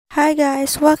Hi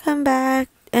guys, welcome back.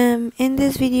 In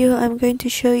this video I'm going to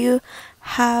show you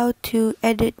how to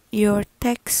edit your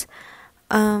text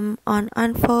on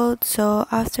Unfold. So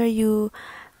after you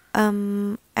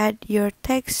add your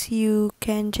text, you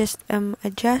can just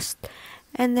adjust,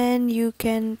 and then you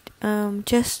can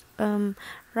just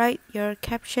write your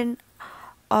caption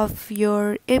of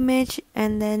your image,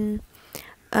 and then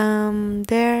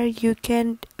there you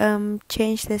can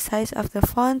change the size of the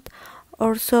font,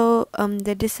 also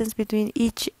the distance between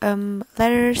each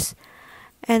letters,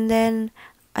 and then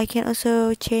I can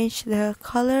also change the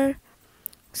color.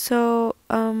 So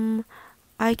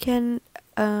I can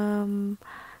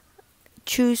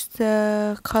choose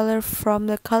the color from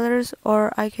the colors,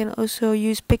 or I can also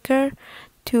use picker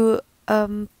to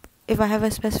if I have a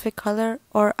specific color,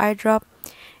 or eyedrop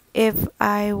if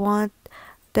I want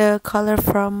the color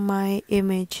from my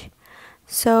image.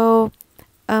 So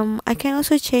I can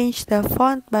also change the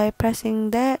font by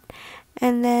pressing that,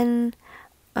 and then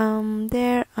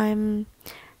there I'm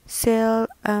still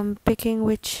picking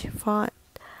which font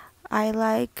I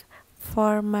like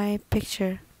for my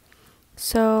picture.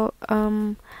 So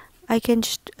I can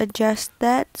just adjust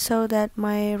that so that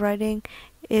my writing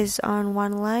is on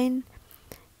one line,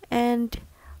 and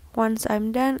once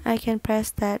I'm done I can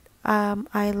press that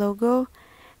I logo,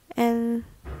 and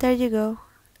there you go.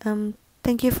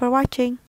 Thank you for watching.